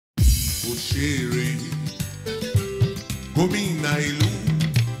Òṣèré gómìnà ìlú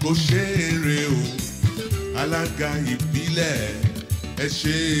kò ṣeré o alága ìbílẹ̀ ẹ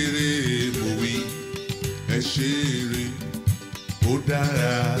ṣeré mòwe ẹ ṣeré kó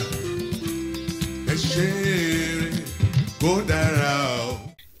dára ẹ ṣeré kó dára o.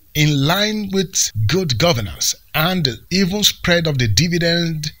 In line with good governance and the even spread of the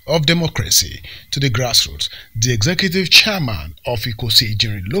dividend of democracy to the grassroots, the executive chairman of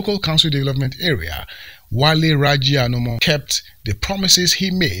Ikosi-Ejinrin Local Council Development Area, Wale Anomo, kept the promises he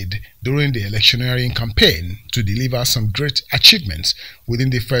made during the electioneering campaign to deliver some great achievements within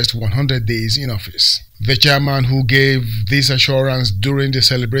the first 100 days in office. The chairman, who gave this assurance during the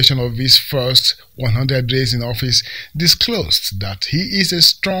celebration of his first 100 days in office, disclosed that he is a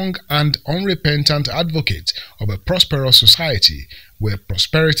strong and unrepentant advocate of a prosperous society where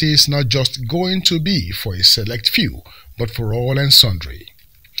prosperity is not just going to be for a select few, but for all and sundry.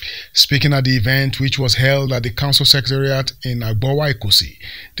 Speaking at the event, which was held at the council secretariat in Agbowa, Ikosi,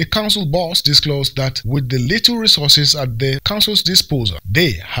 the council boss disclosed that with the little resources at the council's disposal,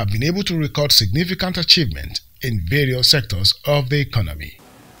 they have been able to record significant achievement in various sectors of the economy.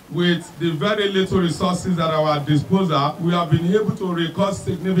 With the very little resources at our disposal, we have been able to record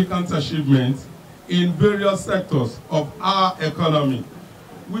significant achievements in various sectors of our economy,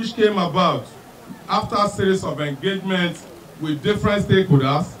 which came about after a series of engagements with different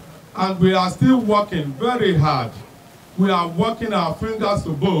stakeholders, and we are still working very hard. We are working our fingers to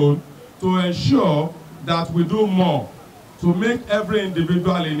bone to ensure that we do more to make every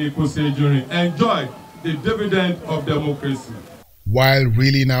individual in Ikosi-Ejinrin enjoy the dividend of democracy. While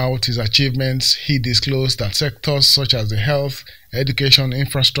reeling out his achievements, he disclosed that sectors such as the health, education,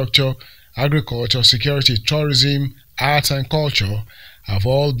 infrastructure, agriculture, security, tourism, arts and culture have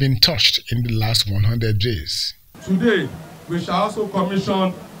all been touched in the last 100 days. Today, we shall also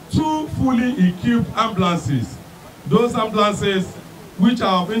commission 2 fully equipped ambulances. Those ambulances, which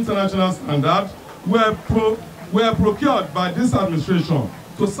are of international standard, were procured by this administration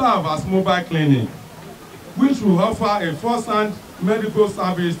to serve as mobile clinic, which will offer a first-hand medical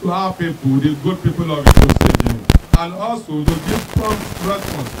service to our people, the good people of Ikosi-Ejinrin, and also to give prompt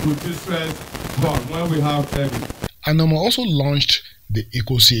response to distress born when we have evidence. Anomo also launched the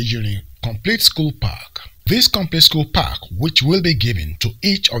Ikosi-Ejinrin Complete School Park. This complete school park, which will be given to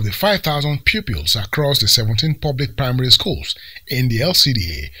each of the 5,000 pupils across the 17 public primary schools in the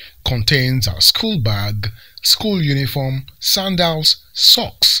LCDA, contains a school bag, school uniform, sandals,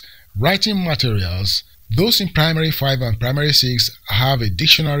 socks, writing materials. Those in primary 5 and primary 6 have a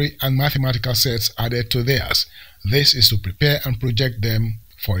dictionary and mathematical sets added to theirs. This is to prepare and project them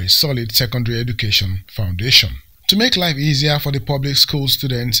for a solid secondary education foundation. To make life easier for the public school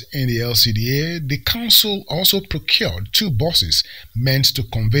students in the LCDA, the council also procured 2 buses meant to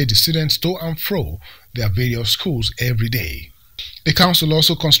convey the students to and fro their various schools every day. The council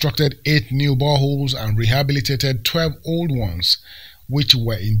also constructed 8 new boreholes and rehabilitated 12 old ones, which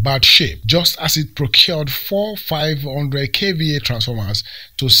were in bad shape, just as it procured 4 500 kVA transformers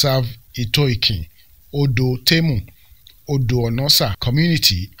to serve Itoikin, Odo Temu, Odo Onosa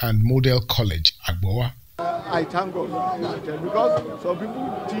Community and Model College, Agbowa. I thank God because some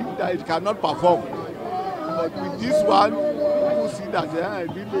people think that it cannot perform, but with this one, people see that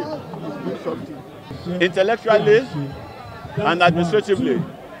really is doing something. Intellectually and administratively,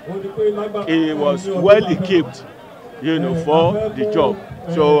 he was well equipped, for the job.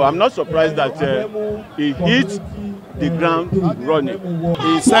 So I'm not surprised that he hit the ground running.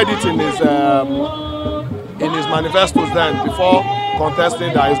 He said it in his manifestos then before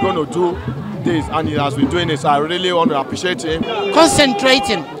contesting that he's going to do this, and he has been doing it. So I really want to appreciate him.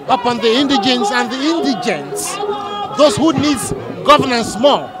 Concentrating upon the indigents and the indigents, those who needs governance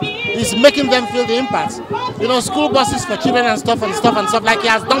more, is making them feel the impact. School buses for children and stuff like he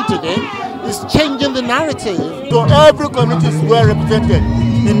has done today is changing the narrative. So every community is well represented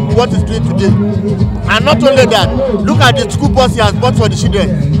in what he's doing today. And not only that, look at the school bus he has bought for the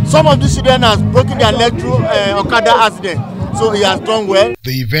children. Some of the children has broken their leg through Okada accident. So he has done well.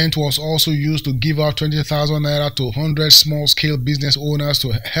 The event was also used to give out 20,000 naira to 100 small-scale business owners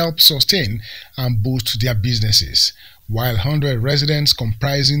to help sustain and boost their businesses, while 100 residents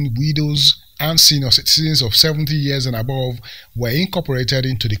comprising widows and senior citizens of 70 years and above were incorporated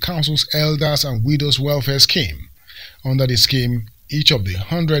into the council's Elders and Widows Welfare Scheme. Under the scheme, each of the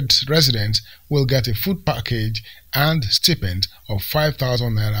 100 residents will get a food package and stipend of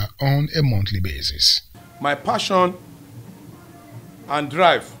 5,000 naira on a monthly basis. My passion and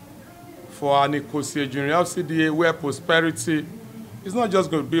drive for an Ikosi-Ejinrin LCDA where prosperity is not just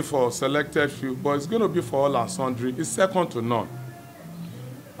going to be for selected few, but it's going to be for all and sundry. It's second to none.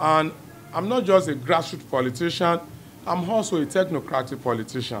 And I'm not just a grassroots politician, I'm also a technocratic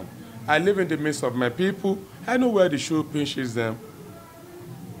politician. I live in the midst of my people. I know where the shoe pinches them.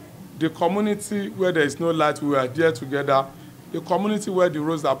 The community where there is no light, we are there together. The community where the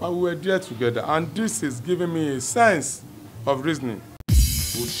roads are bad, we were there together. And this is giving me a sense of reasoning.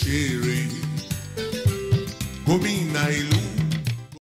 Gómìnà ìlú